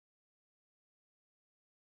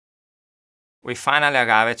We finally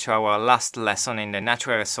arrived to our last lesson in the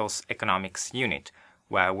Natural Resource Economics unit,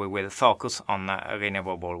 where we will focus on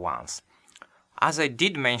renewable ones. As I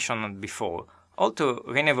did mention before, although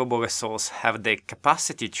renewable resources have the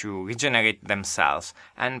capacity to regenerate themselves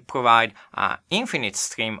and provide an infinite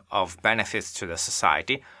stream of benefits to the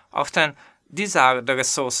society, often these are the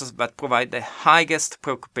resources that provide the highest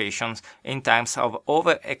preoccupations in terms of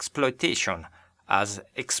overexploitation, as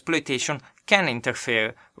exploitation can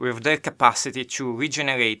interfere with their capacity to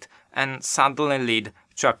regenerate and suddenly lead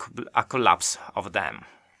to a collapse of them.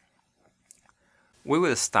 We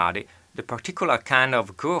will study the particular kind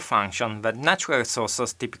of growth function that natural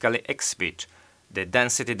resources typically exhibit, the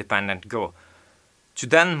density-dependent growth, to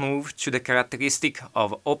then move to the characteristic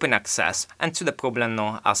of open access and to the problem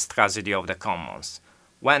known as tragedy of the commons,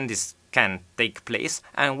 when this can take place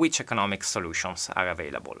and which economic solutions are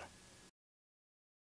available.